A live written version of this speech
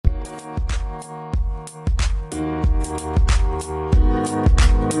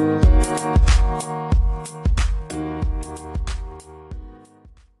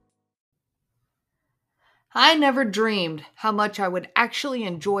I never dreamed how much I would actually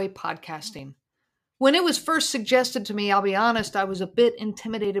enjoy podcasting. When it was first suggested to me, I'll be honest, I was a bit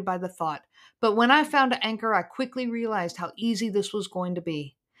intimidated by the thought. But when I found Anchor, I quickly realized how easy this was going to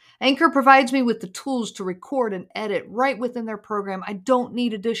be. Anchor provides me with the tools to record and edit right within their program. I don't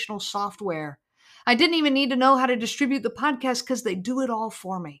need additional software. I didn't even need to know how to distribute the podcast because they do it all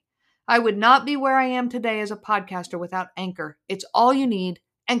for me. I would not be where I am today as a podcaster without Anchor. It's all you need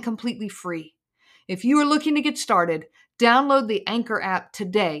and completely free. If you are looking to get started, download the Anchor app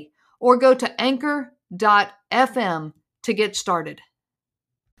today or go to anchor.fm to get started.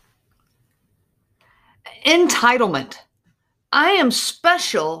 Entitlement. I am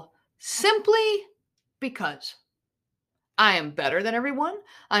special simply because. I am better than everyone.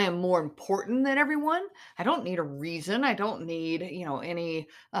 I am more important than everyone. I don't need a reason. I don't need, any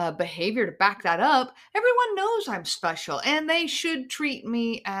behavior to back that up. Everyone knows I'm special and they should treat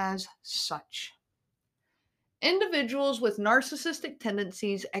me as such. Individuals with narcissistic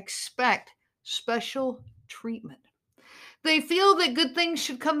tendencies expect special treatment. They feel that good things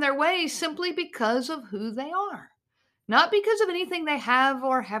should come their way simply because of who they are. Not because of anything they have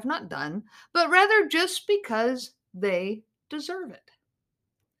or have not done, but rather just because they deserve it.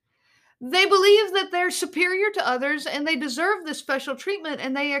 They believe that they're superior to others and they deserve this special treatment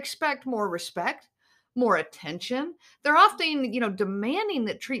and they expect more respect, more attention. They're often, demanding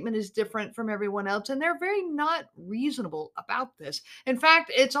that treatment is different from everyone else and they're very not reasonable about this. In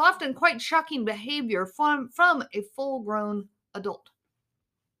fact, it's often quite shocking behavior from a full-grown adult.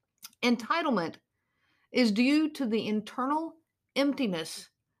 Entitlement is due to the internal emptiness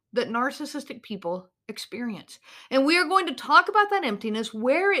that narcissistic people experience. And we are going to talk about that emptiness,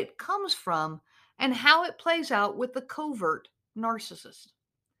 where it comes from, and how it plays out with the covert narcissist.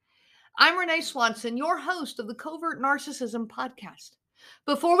 I'm Renee Swanson, your host of the Covert Narcissism podcast.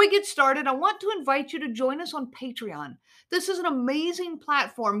 Before we get started, I want to invite you to join us on Patreon. This is an amazing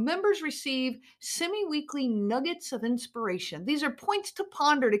platform. Members receive semi-weekly nuggets of inspiration. These are points to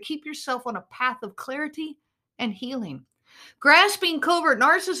ponder to keep yourself on a path of clarity and healing. Grasping covert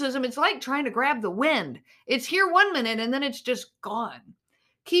narcissism, it's like trying to grab the wind. It's here 1 minute and then it's just gone.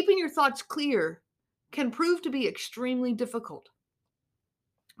 Keeping your thoughts clear can prove to be extremely difficult.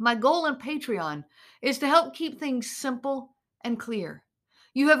 My goal on Patreon is to help keep things simple and clear.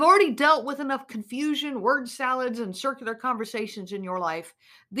 You have already dealt with enough confusion, word salads, and circular conversations in your life.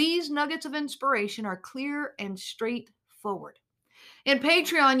 These nuggets of inspiration are clear and straightforward. In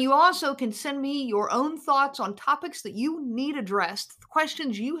Patreon, you also can send me your own thoughts on topics that you need addressed,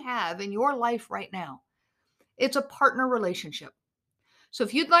 questions you have in your life right now. It's a partner relationship. So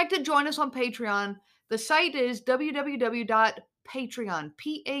if you'd like to join us on Patreon, the site is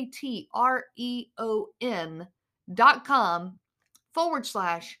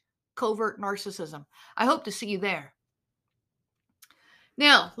patreon.com/covert narcissism. I hope to see you there.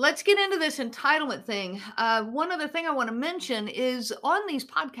 Now, let's get into this entitlement thing. One other thing I want to mention is on these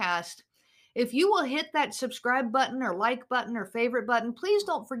podcasts, if you will hit that subscribe button or like button or favorite button, please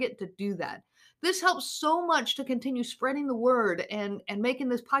don't forget to do that. This helps so much to continue spreading the word and making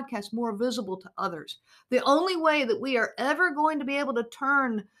this podcast more visible to others. The only way that we are ever going to be able to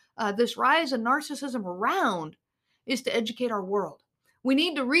turn this rise in narcissism around is to educate our world. We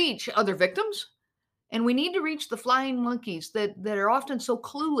need to reach other victims. And we need to reach the flying monkeys that are often so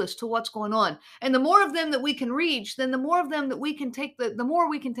clueless to what's going on. And the more of them that we can reach, then the more of them that we can take, the more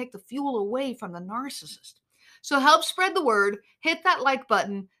we can take the fuel away from the narcissist. So help spread the word, hit that like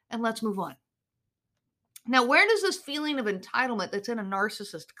button, and let's move on. Now, where does this feeling of entitlement that's in a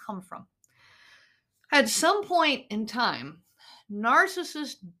narcissist come from? At some point in time,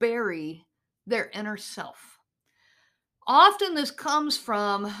 narcissists bury their inner self. Often this comes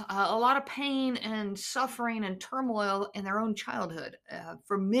from a lot of pain and suffering and turmoil in their own childhood.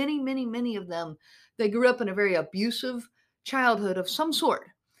 For many, many, many of them, they grew up in a very abusive childhood of some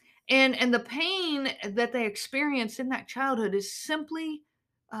sort. And the pain that they experience in that childhood is simply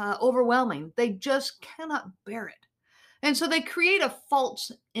overwhelming. They just cannot bear it. And so they create a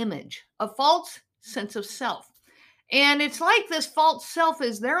false image, a false sense of self. And it's like this false self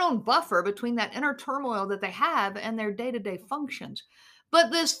is their own buffer between that inner turmoil that they have and their day-to-day functions.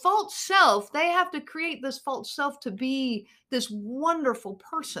 But this false self, they have to create this false self to be this wonderful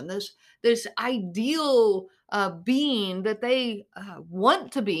person, this ideal being that they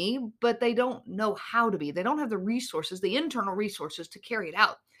want to be, but they don't know how to be. They don't have the resources, the internal resources to carry it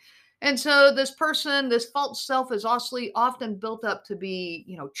out. And so this person, this false self is often built up to be,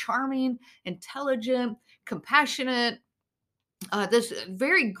 charming, intelligent, compassionate, this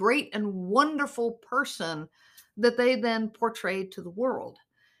very great and wonderful person that they then portray to the world.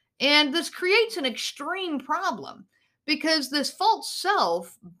 And this creates an extreme problem because this false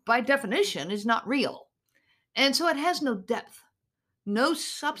self, by definition, is not real. And so it has no depth, no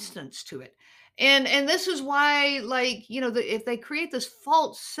substance to it. And this is why, like, if they create this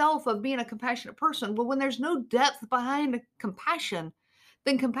false self of being a compassionate person, well, when there's no depth behind compassion,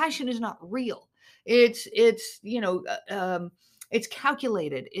 then compassion is not real. It's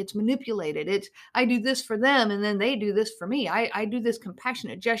calculated, it's manipulated. It's, I do this for them and then they do this for me. I do this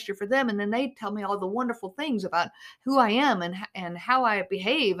compassionate gesture for them and then they tell me all the wonderful things about who I am and how I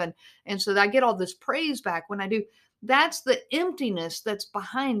behave, and so that I get all this praise back when I do. That's the emptiness that's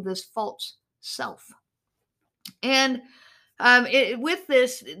behind this false self. And with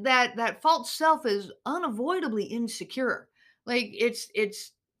this, that false self is unavoidably insecure. Like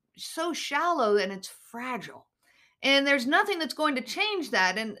it's so shallow and it's fragile. And there's nothing that's going to change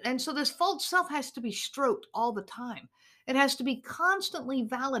that. And so this false self has to be stroked all the time. It has to be constantly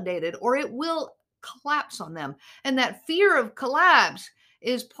validated or it will collapse on them. And that fear of collapse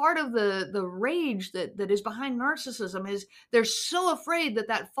is part of the rage that is behind narcissism. Is they're so afraid that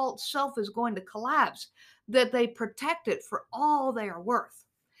that false self is going to collapse that they protect it for all they are worth.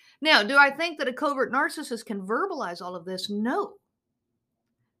 Now, do I think that a covert narcissist can verbalize all of this? No.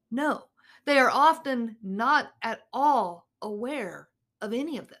 No. They are often not at all aware of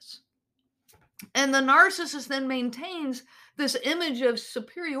any of this. And the narcissist then maintains this image of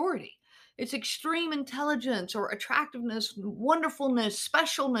superiority. It's extreme intelligence or attractiveness, wonderfulness,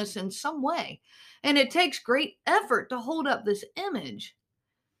 specialness in some way. And it takes great effort to hold up this image.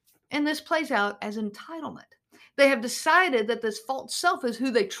 And this plays out as entitlement. They have decided that this false self is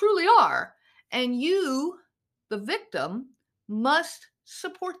who they truly are. And you, the victim, must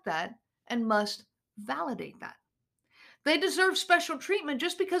support that and must validate that. They deserve special treatment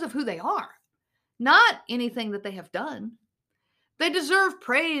just because of who they are, not anything that they have done. They deserve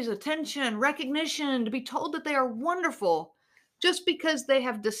praise, attention, recognition, to be told that they are wonderful just because they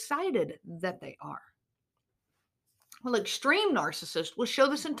have decided that they are. Well, extreme narcissists will show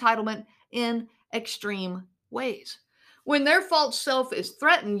this entitlement in extreme ways. When their false self is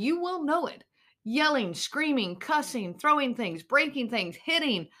threatened, you will know it. Yelling, screaming, cussing, throwing things, breaking things,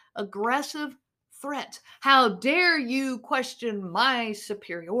 hitting, aggressive threats. How dare you question my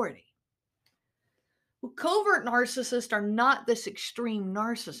superiority? Well, covert narcissists are not this extreme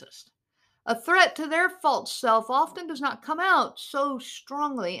narcissist. A threat to their false self often does not come out so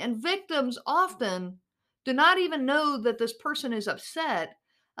strongly, and victims often do not even know that this person is upset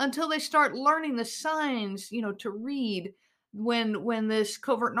until they start learning the signs, to read when this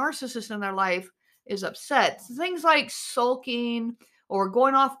covert narcissist in their life is upset. Things like sulking or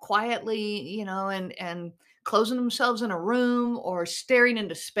going off quietly, and closing themselves in a room or staring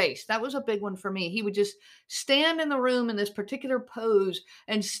into space. That was a big one for me. He would just stand in the room in this particular pose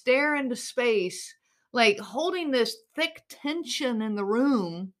and stare into space, like holding this thick tension in the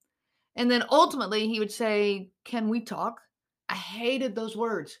room. And then ultimately he would say, "Can we talk?" I hated those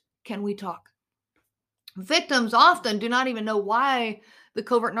words. "Can we talk?" Victims often do not even know why the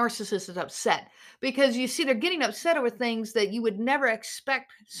covert narcissist is upset, because you see, they're getting upset over things that you would never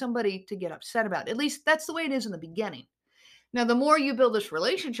expect somebody to get upset about. At least that's the way it is in the beginning. Now, the more you build this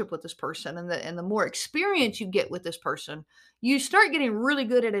relationship with this person and the more experience you get with this person, you start getting really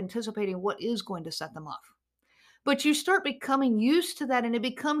good at anticipating what is going to set them off. But you start becoming used to that and it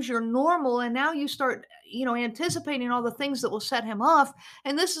becomes your normal. And now you start, anticipating all the things that will set him off.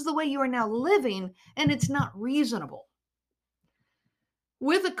 And this is the way you are now living, and it's not reasonable.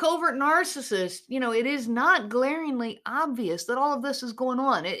 With a covert narcissist, it is not glaringly obvious that all of this is going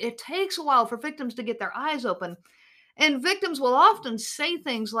on. It takes a while for victims to get their eyes open. And victims will often say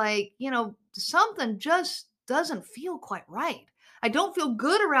things like, something just doesn't feel quite right. I don't feel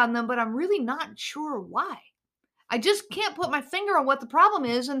good around them, but I'm really not sure why. I just can't put my finger on what the problem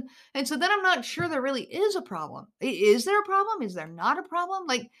is. And so then I'm not sure there really is a problem. Is there a problem? Is there not a problem?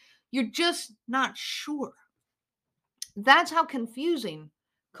 Like, you're just not sure. That's how confusing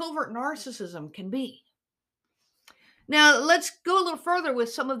covert narcissism can be. Now, let's go a little further with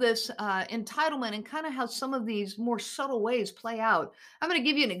some of this entitlement and kind of how some of these more subtle ways play out. I'm going to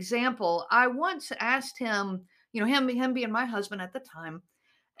give you an example. I once asked him, him being my husband at the time,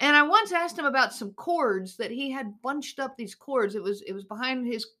 and I once asked him about some cords that he had bunched up. These cords. It was behind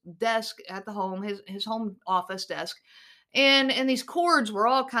his desk at the home, his home office desk, and these cords were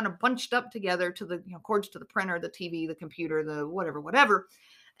all kind of bunched up together to the cords to the printer, the TV, the computer, the whatever.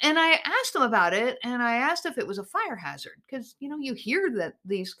 And I asked him about it, and I asked if it was a fire hazard because you hear that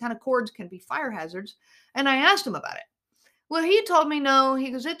these kind of cords can be fire hazards, and I asked him about it. Well, he told me no.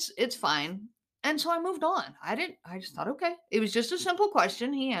 He goes, it's fine. And so I moved on. I just thought, okay. It was just a simple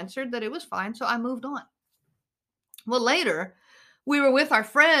question. He answered that it was fine. So I moved on. Well, later, we were with our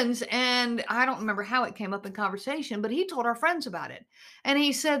friends, and I don't remember how it came up in conversation, but he told our friends about it. And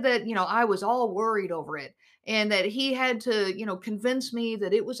he said that, I was all worried over it and that he had to, convince me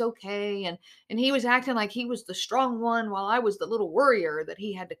that it was okay. And he was acting like he was the strong one while I was the little worrier that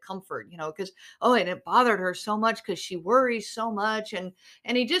he had to comfort, because and it bothered her so much because she worries so much. And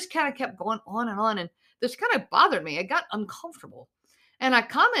he just kind of kept going on and on. And this kind of bothered me. It got uncomfortable. And I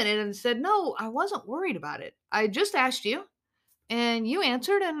commented and said, "No, I wasn't worried about it. I just asked you and you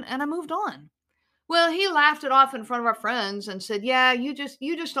answered and I moved on." Well, he laughed it off in front of our friends and said, "Yeah, you just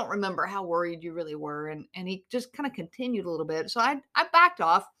don't remember how worried you really were." And he just kind of continued a little bit. So I backed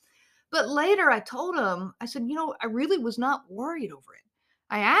off. But later I told him, I said, "I really was not worried over it.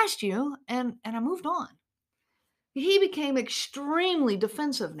 I asked you and I moved on." He became extremely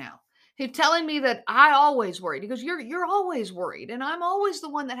defensive now. He's telling me that I always worried. He goes, "You're always worried, and I'm always the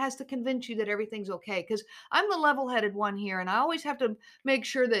one that has to convince you that everything's okay because I'm the level-headed one here, and I always have to make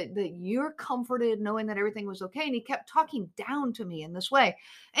sure that you're comforted knowing that everything was okay." And he kept talking down to me in this way,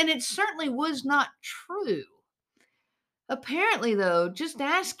 and it certainly was not true. Apparently, though, just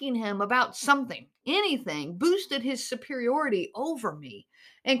asking him about something, anything, boosted his superiority over me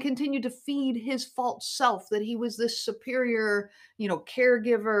and continued to feed his false self that he was this superior,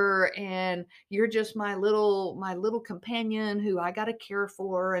 caregiver, and you're just my little companion who I got to care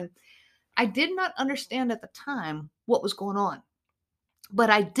for. And I did not understand at the time what was going on, but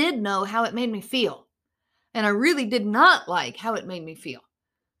I did know how it made me feel. And I really did not like how it made me feel.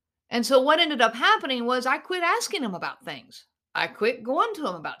 And so what ended up happening was I quit asking him about things. I quit going to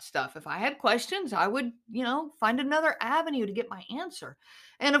him about stuff. If I had questions, I would, find another avenue to get my answer.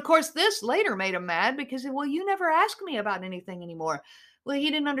 And of course, this later made him mad because, well, you never ask me about anything anymore. Well, he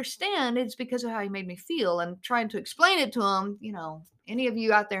didn't understand. It's because of how he made me feel. And trying to explain it to him, any of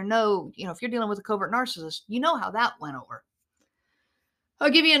you out there know, if you're dealing with a covert narcissist, you know how that went over. I'll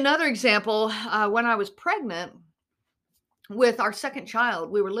give you another example. When I was pregnant with our second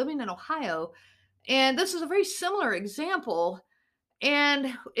child, we were living in Ohio. And this is a very similar example.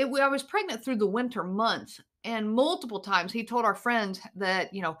 And I was pregnant through the winter months. And multiple times he told our friends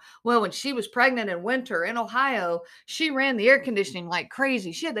that, well, when she was pregnant in winter in Ohio, she ran the air conditioning like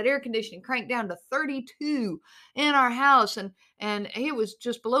crazy. She had that air conditioning cranked down to 32 in our house. And it was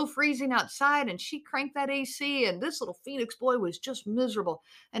just below freezing outside. And she cranked that AC. And this little Phoenix boy was just miserable.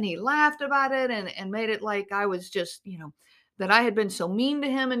 And he laughed about it and made it like I was just, that I had been so mean to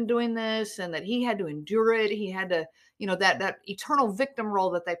him in doing this and that he had to endure it. He had to, that eternal victim role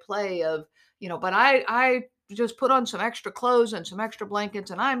that they play of, but I just put on some extra clothes and some extra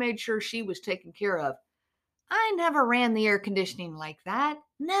blankets and I made sure she was taken care of. I never ran the air conditioning like that.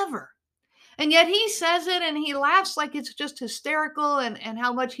 Never. And yet he says it and he laughs like it's just hysterical and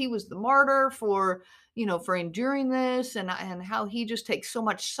how much he was the martyr for, for enduring this and how he just takes so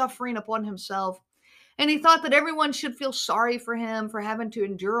much suffering upon himself. And he thought that everyone should feel sorry for him for having to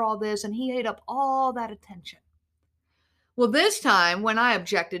endure all this. And he ate up all that attention. Well, this time when I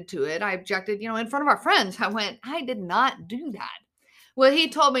objected to it, I objected, in front of our friends. I went, I did not do that. Well, he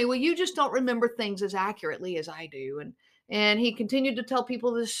told me, well, you just don't remember things as accurately as I do. And he continued to tell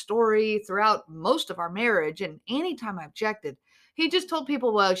people this story throughout most of our marriage. And anytime I objected, he just told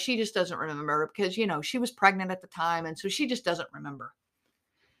people, well, she just doesn't remember because, she was pregnant at the time. And so she just doesn't remember.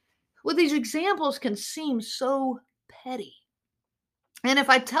 Well, these examples can seem so petty. And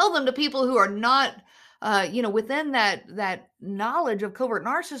if I tell them to people who are not, within that knowledge of covert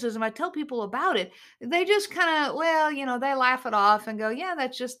narcissism, I tell people about it. They just kind of, well, they laugh it off and go, yeah,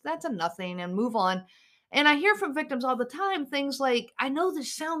 that's a nothing and move on. And I hear from victims all the time things like, I know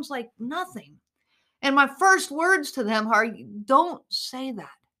this sounds like nothing. And my first words to them are, don't say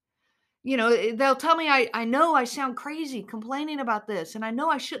that. They'll tell me, I know I sound crazy complaining about this, and I know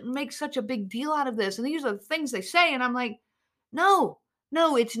I shouldn't make such a big deal out of this. And these are the things they say. And I'm like, no,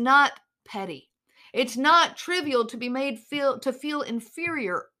 no, it's not petty. It's not trivial to be made to feel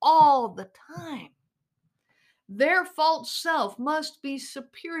inferior all the time. Their false self must be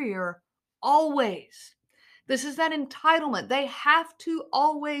superior always. This is that entitlement. They have to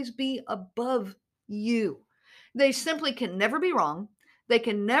always be above you. They simply can never be wrong. They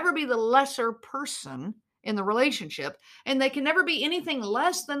can never be the lesser person in the relationship, and they can never be anything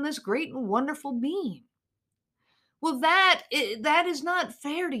less than this great and wonderful being. Well, that is not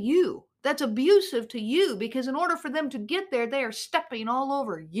fair to you. That's abusive to you because in order for them to get there, they are stepping all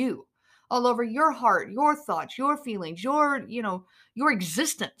over you, all over your heart, your thoughts, your feelings, your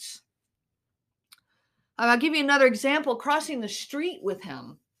existence. I'll give you another example. Crossing the street with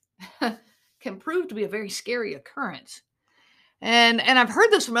him, can prove to be a very scary occurrence. And I've heard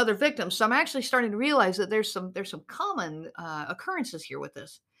this from other victims, so I'm actually starting to realize that there's some common occurrences here with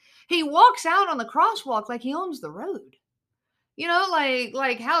this. He walks out on the crosswalk like he owns the road.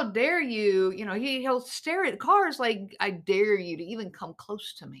 Like how dare you? He'll stare at cars like I dare you to even come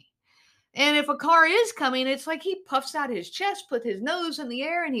close to me. And if a car is coming, it's like he puffs out his chest, put his nose in the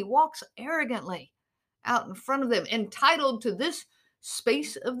air, and he walks arrogantly out in front of them, entitled to this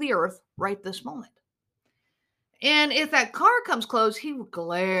space of the earth right this moment. And if that car comes close, he will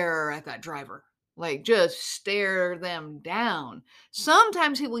glare at that driver, like just stare them down.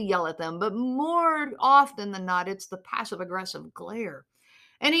 Sometimes he will yell at them, but more often than not, it's the passive aggressive glare.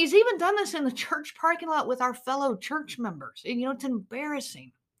 And he's even done this in the church parking lot with our fellow church members. And, it's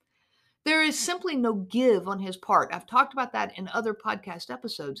embarrassing. There is simply no give on his part. I've talked about that in other podcast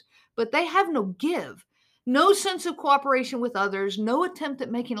episodes, but they have no give, no sense of cooperation with others, no attempt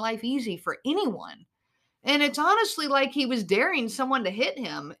at making life easy for anyone. And it's honestly like he was daring someone to hit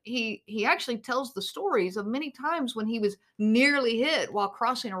him. He actually tells the stories of many times when he was nearly hit while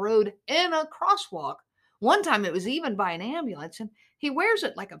crossing a road in a crosswalk. One time it was even by an ambulance, and he wears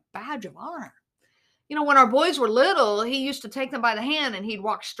it like a badge of honor. When our boys were little, he used to take them by the hand and he'd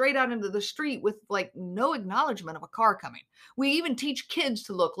walk straight out into the street with like no acknowledgement of a car coming. We even teach kids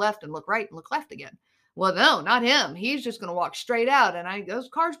to look left and look right and look left again. Well, no, not him. He's just going to walk straight out, and those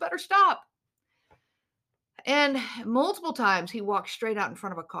cars better stop. And multiple times he walked straight out in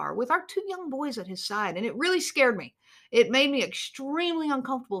front of a car with our two young boys at his side, and it really scared me. It made me extremely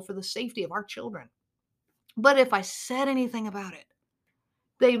uncomfortable for the safety of our children. But if I said anything about it,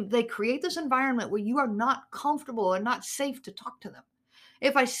 they create this environment where you are not comfortable and not safe to talk to them.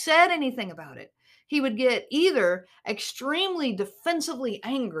 If I said anything about it, he would get either extremely defensively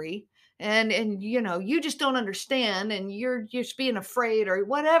angry and you just don't understand and you're just being afraid or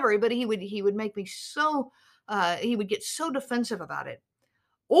whatever, but he would make me so he would get so defensive about it.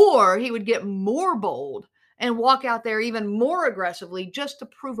 Or he would get more bold and walk out there even more aggressively just to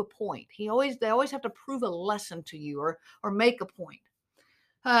prove a point. They always have to prove a lesson to you or make a point.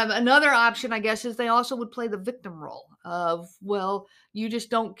 Another option, I guess, is they also would play the victim role of, well, you just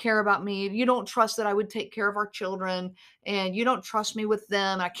don't care about me. You don't trust that I would take care of our children, and you don't trust me with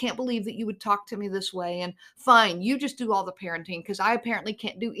them. I can't believe that you would talk to me this way. And fine, you just do all the parenting because I apparently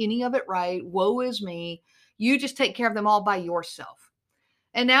can't do any of it right. Woe is me. You just take care of them all by yourself.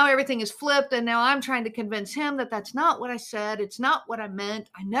 And now everything is flipped. And now I'm trying to convince him that that's not what I said. It's not what I meant.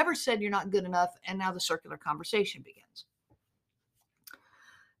 I never said you're not good enough. And now the circular conversation begins.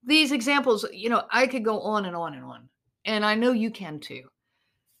 These examples, I could go on and on and on, and I know you can too.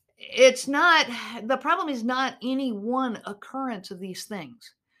 The problem is not any one occurrence of these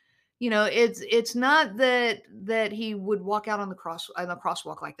things. It's not that he would walk out on the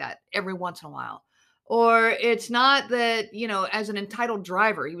crosswalk like that every once in a while. Or it's not that, as an entitled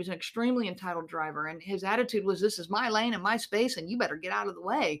driver, he was an extremely entitled driver, and his attitude was, this is my lane and my space, and you better get out of the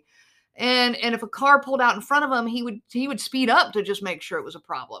way. And if a car pulled out in front of him, he would speed up to just make sure it was a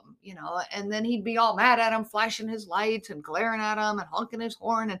problem, and then he'd be all mad at him, flashing his lights and glaring at him and honking his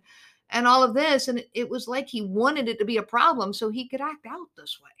horn and all of this. And it was like he wanted it to be a problem so he could act out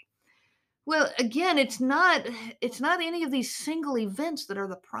this way. Well, again, it's not any of these single events that are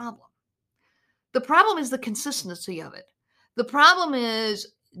the problem. The problem is the consistency of it. The problem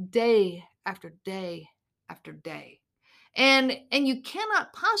is day after day after day. And you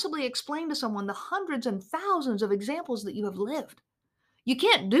cannot possibly explain to someone the hundreds and thousands of examples that you have lived. You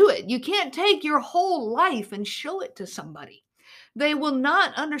can't do it. You can't take your whole life and show it to somebody. They will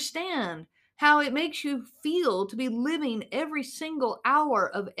not understand how it makes you feel to be living every single hour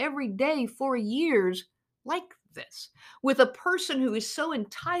of every day for years like this, with a person who is so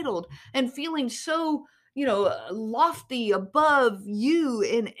entitled and feeling so lofty above you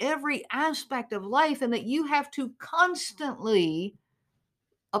in every aspect of life, and that you have to constantly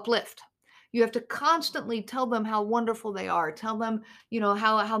uplift. You have to constantly tell them how wonderful they are. Tell them,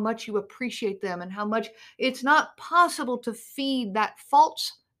 how much you appreciate them and how much it's not possible to feed that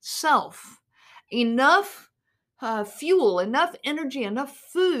false self enough fuel, enough energy, enough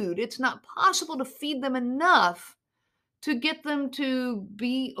food. It's not possible to feed them enough to get them to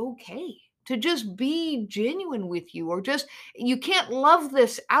be okay, to just be genuine with you, or just, you can't love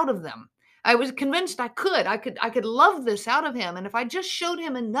this out of them. I was convinced I could love this out of him. And if I just showed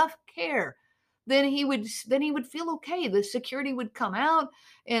him enough care, then he would feel okay. The security would come out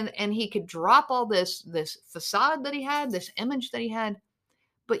and he could drop all this facade that he had, this image that he had.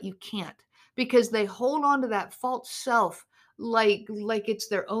 But you can't, because they hold on to that false self like it's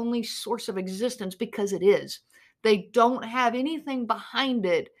their only source of existence, because it is. They don't have anything behind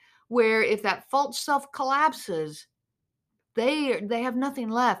it where if that false self collapses, they have nothing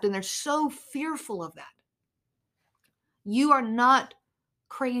left and they're so fearful of that. You are not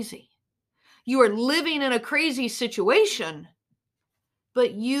crazy. You are living in a crazy situation,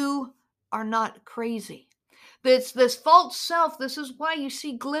 but you are not crazy. This false self, this is why you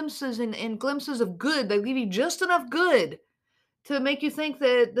see glimpses and glimpses of good. They give you just enough good to make you think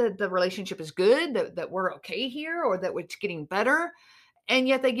that the relationship is good, that we're okay here, or that it's getting better. And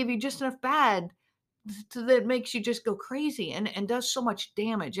yet they give you just enough bad that makes you just go crazy and does so much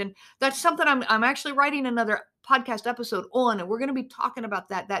damage. And that's something I'm actually writing another podcast episode on, and we're going to be talking about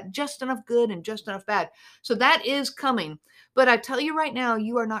that just enough good and just enough bad. So that is coming. But I tell you right now,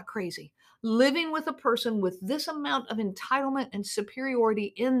 you are not crazy. Living with a person with this amount of entitlement and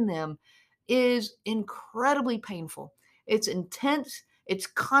superiority in them is incredibly painful. It's intense, it's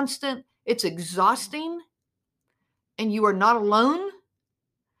constant, it's exhausting, and you are not alone.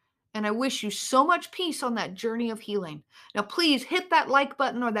 And I wish you so much peace on that journey of healing. Now, please hit that like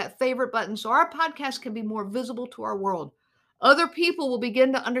button or that favorite button so our podcast can be more visible to our world. Other people will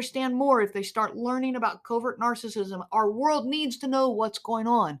begin to understand more if they start learning about covert narcissism. Our world needs to know what's going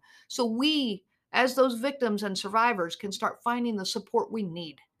on so we, as those victims and survivors, can start finding the support we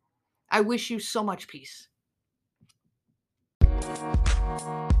need. I wish you so much peace.